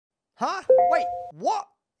Huh? Wait, what?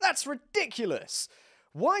 That's ridiculous!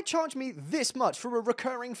 Why charge me this much for a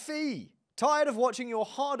recurring fee? Tired of watching your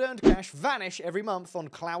hard-earned cash vanish every month on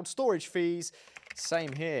cloud storage fees?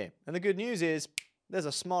 Same here. And the good news is, there's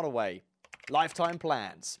a smarter way. Lifetime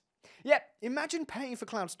plans. Yep, imagine paying for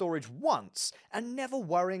cloud storage once and never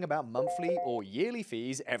worrying about monthly or yearly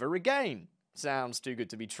fees ever again. Sounds too good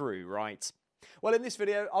to be true, right? Well, in this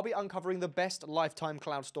video, I'll be uncovering the best lifetime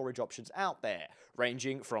cloud storage options out there,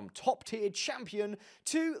 ranging from top-tier champion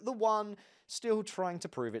to the one still trying to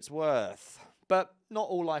prove its worth. But not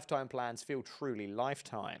all lifetime plans feel truly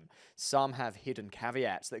lifetime. Some have hidden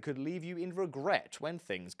caveats that could leave you in regret when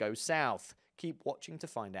things go south. Keep watching to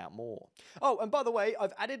find out more. Oh, and by the way,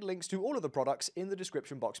 I've added links to all of the products in the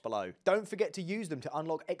description box below. Don't forget to use them to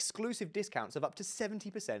unlock exclusive discounts of up to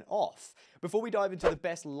 70% off. Before we dive into the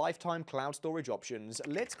best lifetime cloud storage options,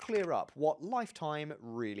 let's clear up what lifetime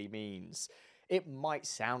really means. It might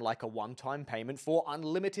sound like a one-time payment for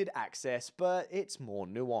unlimited access, but it's more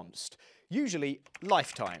nuanced. Usually,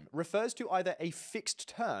 lifetime refers to either a fixed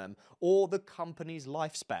term or the company's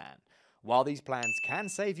lifespan. While these plans can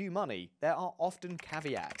save you money, there are often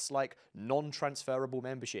caveats like non-transferable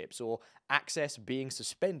memberships or access being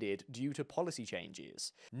suspended due to policy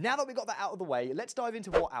changes. Now that we got that out of the way, let's dive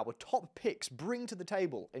into what our top picks bring to the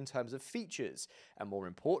table in terms of features, and more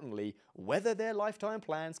importantly, whether their lifetime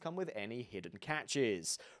plans come with any hidden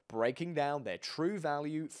catches, breaking down their true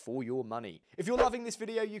value for your money. If you're loving this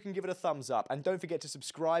video, you can give it a thumbs up, and don't forget to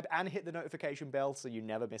subscribe and hit the notification bell so you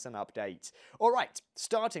never miss an update. Alright,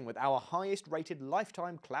 starting with our highest rated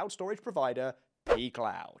lifetime cloud storage provider,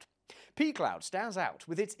 pCloud. pCloud stands out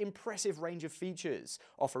with its impressive range of features,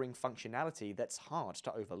 offering functionality that's hard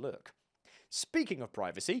to overlook. Speaking of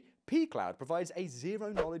privacy, pCloud provides a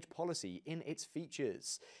zero-knowledge policy in its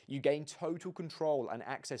features. You gain total control and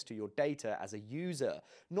access to your data as a user.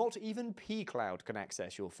 Not even pCloud can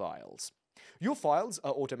access your files. Your files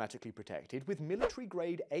are automatically protected with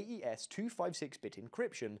military-grade AES 256-bit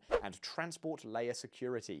encryption and transport layer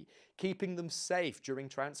security, keeping them safe during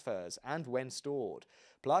transfers and when stored.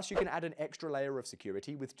 Plus, you can add an extra layer of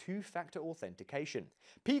security with two-factor authentication.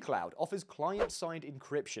 pCloud offers client-side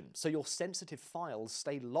encryption, so your sensitive files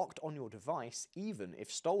stay locked on your device even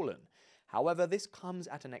if stolen. However, this comes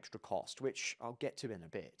at an extra cost, which I'll get to in a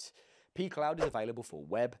bit. pCloud is available for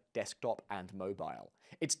web, desktop, and mobile.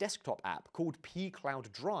 Its desktop app, called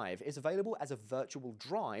pCloud Drive, is available as a virtual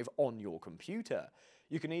drive on your computer.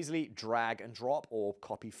 You can easily drag and drop or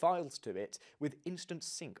copy files to it with instant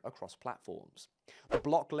sync across platforms. The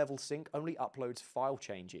block-level sync only uploads file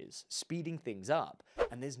changes, speeding things up,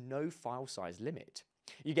 and there's no file size limit.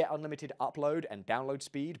 You get unlimited upload and download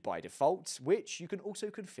speed by default, which you can also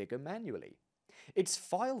configure manually. Its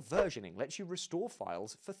file versioning lets you restore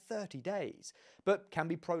files for 30 days, but can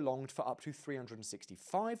be prolonged for up to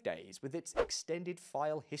 365 days with its extended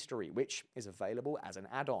file history, which is available as an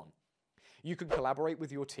add-on. You can collaborate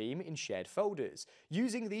with your team in shared folders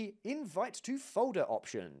using the Invite to Folder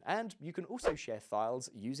option, and you can also share files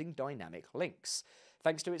using dynamic links.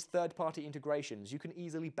 Thanks to its third-party integrations, you can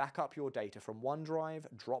easily back up your data from OneDrive,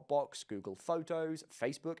 Dropbox, Google Photos,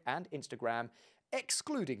 Facebook, and Instagram,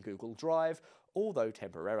 excluding Google Drive, although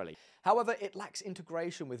temporarily. However, it lacks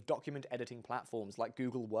integration with document editing platforms like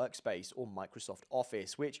Google Workspace or Microsoft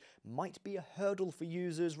Office, which might be a hurdle for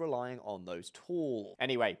users relying on those tools.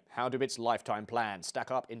 Anyway, how do its lifetime plans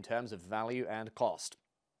stack up in terms of value and cost?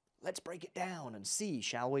 Let's break it down and see,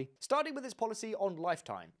 shall we? Starting with its policy on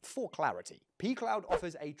lifetime, for clarity, pCloud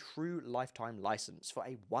offers a true lifetime license for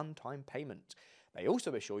a one-time payment. They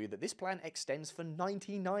also assure you that this plan extends for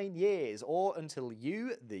 99 years, or until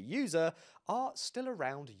you, the user, are still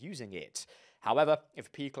around using it. However,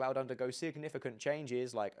 if pCloud undergoes significant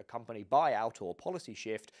changes like a company buyout or policy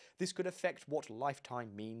shift, this could affect what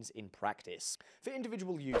lifetime means in practice. For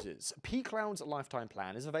individual users, pCloud's lifetime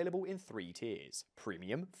plan is available in 3 tiers.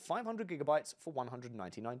 Premium, 500GB for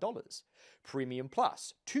 $199. Premium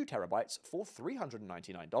Plus, 2TB for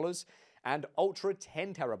 $399. And Ultra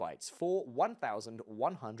 10TB for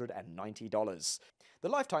 $1,190. The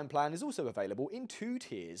lifetime plan is also available in 2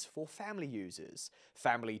 tiers for family users.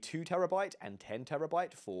 Family 2TB and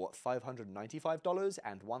 10TB for $595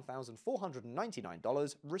 and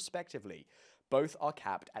 $1,499 respectively. Both are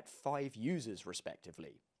capped at 5 users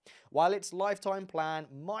respectively. While its lifetime plan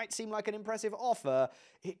might seem like an impressive offer,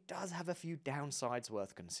 it does have a few downsides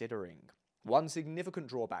worth considering. One significant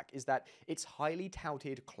drawback is that its highly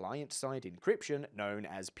touted client-side encryption, known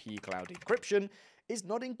as pCloud encryption, is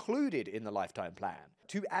not included in the lifetime plan.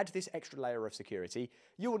 To add this extra layer of security,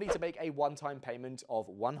 you will need to make a one-time payment of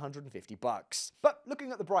 $150. But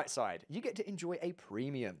looking at the bright side, you get to enjoy a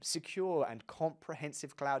premium, secure, and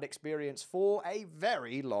comprehensive cloud experience for a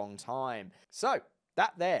very long time. So,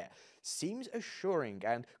 that there seems assuring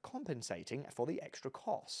and compensating for the extra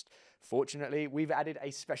cost. Fortunately, we've added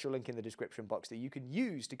a special link in the description box that you can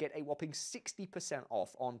use to get a whopping 60%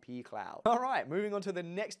 off on pCloud. Alright, moving on to the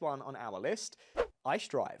next one on our list,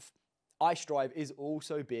 Icedrive. Icedrive is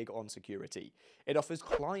also big on security. It offers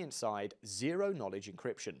client-side, zero-knowledge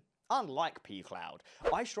encryption. Unlike pCloud,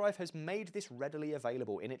 Icedrive has made this readily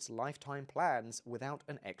available in its lifetime plans without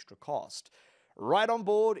an extra cost. Right on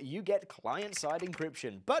board, you get client-side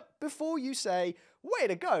encryption. But before you say, way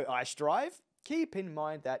to go, Icedrive, keep in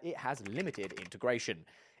mind that it has limited integration.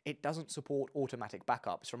 It doesn't support automatic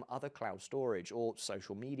backups from other cloud storage or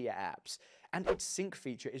social media apps, and its sync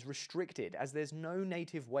feature is restricted as there's no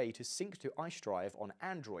native way to sync to Icedrive on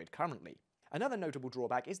Android currently. Another notable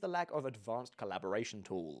drawback is the lack of advanced collaboration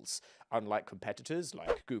tools. Unlike competitors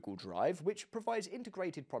like Google Drive, which provides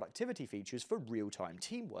integrated productivity features for real-time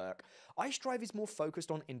teamwork, Icedrive is more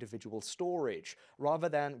focused on individual storage, rather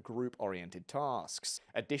than group-oriented tasks.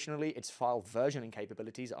 Additionally, its file versioning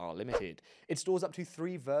capabilities are limited. It stores up to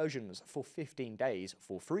 3 versions for 15 days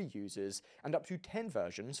for free users, and up to 10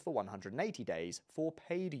 versions for 180 days for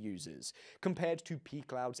paid users, compared to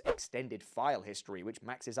pCloud's extended file history, which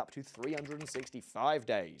maxes up to 365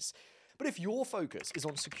 days. But if your focus is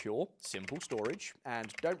on secure, simple storage,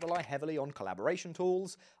 and don't rely heavily on collaboration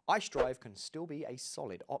tools, Icedrive can still be a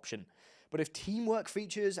solid option. But if teamwork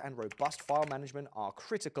features and robust file management are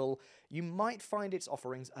critical, you might find its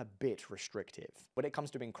offerings a bit restrictive. When it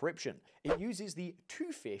comes to encryption, it uses the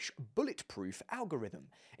two-fish bulletproof algorithm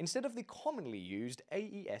instead of the commonly used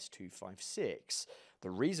AES-256. The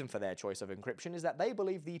reason for their choice of encryption is that they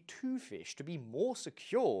believe the two-fish to be more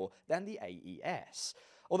secure than the AES.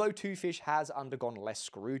 Although two-fish has undergone less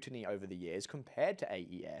scrutiny over the years compared to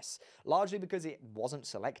AES, largely because it wasn't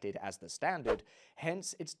selected as the standard,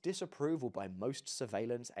 hence its disapproval by most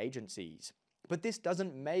surveillance agencies. But this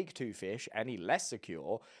doesn't make two-fish any less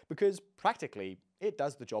secure, because practically it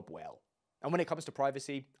does the job well. And when it comes to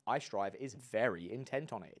privacy, Icedrive is very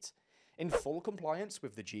intent on it. In full compliance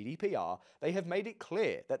with the GDPR, they have made it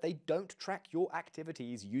clear that they don't track your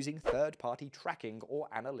activities using third-party tracking or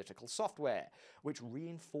analytical software, which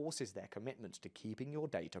reinforces their commitment to keeping your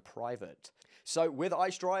data private. So with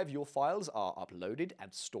Icedrive, your files are uploaded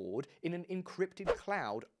and stored in an encrypted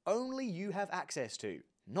cloud only you have access to,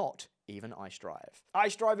 not even Icedrive.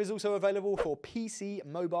 Icedrive is also available for PC,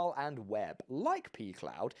 mobile, and web. Like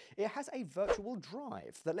pCloud, it has a virtual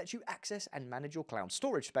drive that lets you access and manage your cloud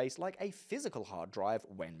storage space like a physical hard drive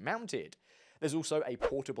when mounted. There's also a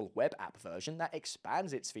portable web app version that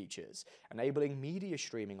expands its features, enabling media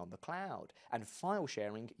streaming on the cloud and file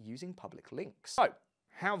sharing using public links. So,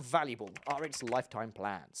 how valuable are its lifetime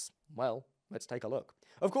plans? Well, let's take a look.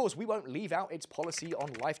 Of course, we won't leave out its policy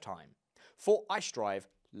on lifetime. For Icedrive,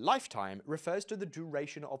 lifetime refers to the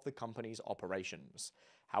duration of the company's operations.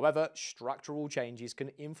 However, structural changes can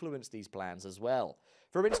influence these plans as well.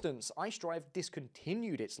 For instance, Icedrive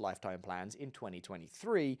discontinued its lifetime plans in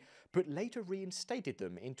 2023, but later reinstated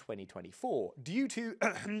them in 2024 due to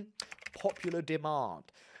popular demand.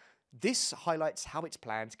 This highlights how its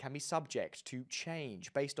plans can be subject to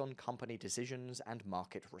change based on company decisions and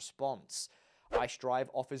market response. Icedrive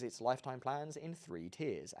offers its lifetime plans in 3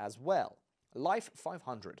 tiers as well. Life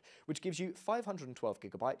 500, which gives you 512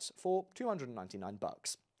 gigabytes for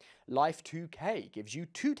 $299. Life 2K gives you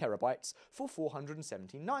 2 terabytes for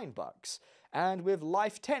 $479. And with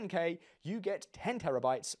Life 10K, you get 10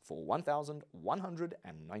 terabytes for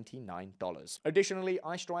 $1,199. Additionally,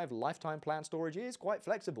 Icedrive lifetime plan storage is quite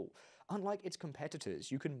flexible. Unlike its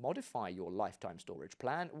competitors, you can modify your lifetime storage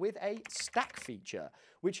plan with a stack feature,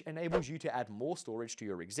 which enables you to add more storage to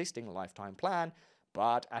your existing lifetime plan,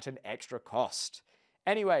 but at an extra cost.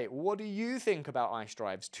 Anyway, what do you think about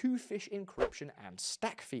Icedrive's two-fish encryption and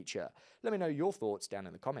stack feature? Let me know your thoughts down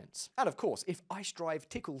in the comments. And of course, if Icedrive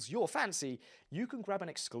tickles your fancy, you can grab an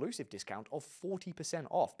exclusive discount of 40%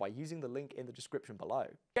 off by using the link in the description below.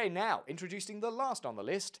 Okay, now, introducing the last on the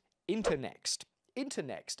list, Internxt.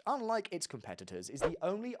 Internxt, unlike its competitors, is the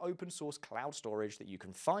only open source cloud storage that you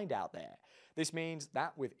can find out there. This means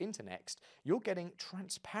that with Internxt, you're getting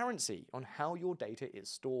transparency on how your data is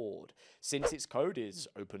stored. Since its code is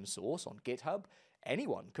open source on GitHub,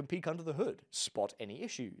 anyone can peek under the hood, spot any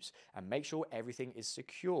issues, and make sure everything is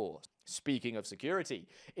secure. Speaking of security,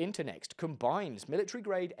 Internxt combines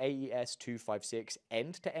military-grade AES-256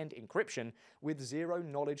 end-to-end encryption with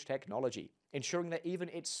zero-knowledge technology, ensuring that even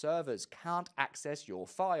its servers can't access your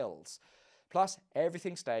files. Plus,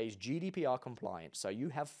 everything stays GDPR compliant, so you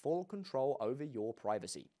have full control over your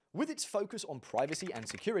privacy. With its focus on privacy and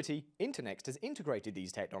security, Internxt has integrated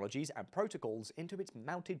these technologies and protocols into its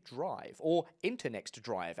mounted drive, or Internxt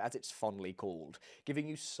Drive as it's fondly called, giving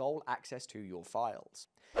you sole access to your files.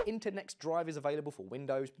 Internxt Drive is available for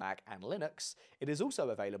Windows, Mac, and Linux. It is also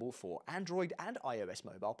available for Android and iOS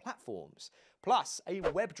mobile platforms, plus a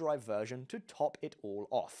WebDrive version to top it all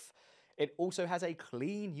off. It also has a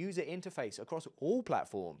clean user interface across all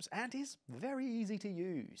platforms and is very easy to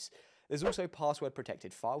use. There's also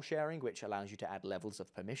password-protected file sharing, which allows you to add levels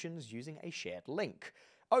of permissions using a shared link.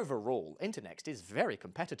 Overall, Internxt is very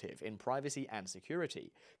competitive in privacy and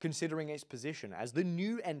security, considering its position as the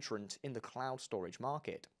new entrant in the cloud storage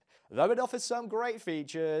market. Though it offers some great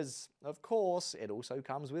features, of course, it also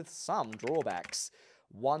comes with some drawbacks.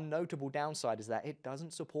 One notable downside is that it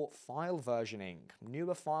doesn't support file versioning.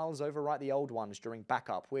 Newer files overwrite the old ones during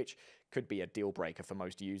backup, which could be a deal breaker for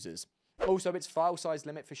most users. Also, its file size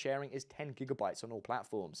limit for sharing is 10 GB on all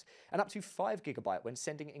platforms, and up to 5 GB when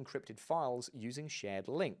sending encrypted files using shared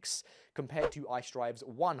links, compared to Icedrive's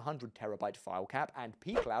 100 TB file cap and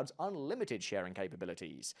pCloud's unlimited sharing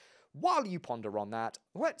capabilities. While you ponder on that,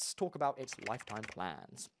 let's talk about its lifetime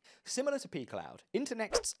plans. Similar to pCloud,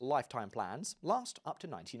 Internext's lifetime plans last up to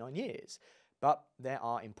 99 years. But there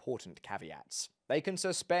are important caveats. They can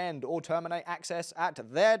suspend or terminate access at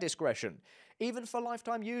their discretion, even for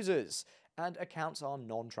lifetime users, and accounts are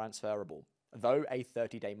non-transferable. Though a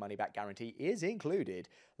 30-day money-back guarantee is included,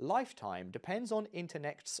 lifetime depends on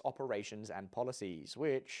Internext's operations and policies,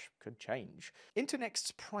 which could change.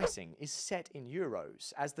 Internext's pricing is set in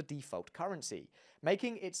euros as the default currency,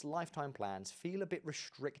 making its lifetime plans feel a bit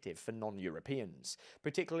restrictive for non-Europeans,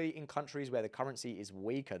 particularly in countries where the currency is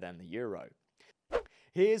weaker than the euro.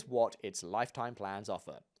 Here's what its lifetime plans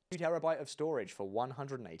offer. 2 TB of storage for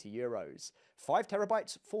 €180, 5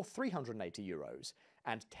 TB for €380,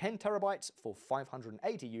 and 10 TB for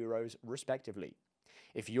 €580 respectively.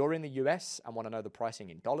 If you're in the US and want to know the pricing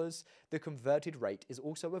in dollars, the converted rate is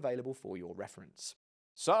also available for your reference.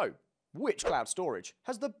 So, which cloud storage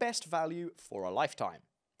has the best value for a lifetime?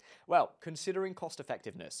 Well, considering cost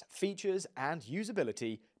effectiveness, features, and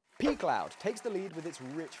usability, pCloud takes the lead with its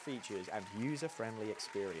rich features and user-friendly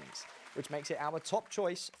experience, which makes it our top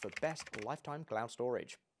choice for best lifetime cloud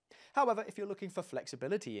storage. However, if you're looking for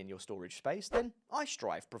flexibility in your storage space, then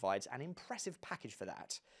Icedrive provides an impressive package for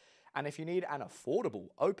that. And if you need an affordable,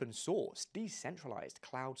 open-source, decentralized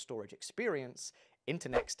cloud storage experience,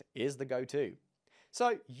 Internxt is the go-to.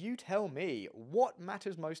 So you tell me, what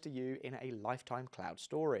matters most to you in a lifetime cloud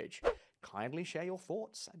storage? Kindly share your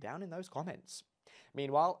thoughts down in those comments.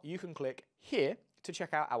 Meanwhile, you can click here to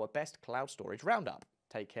check out our best cloud storage roundup.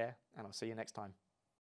 Take care, and I'll see you next time.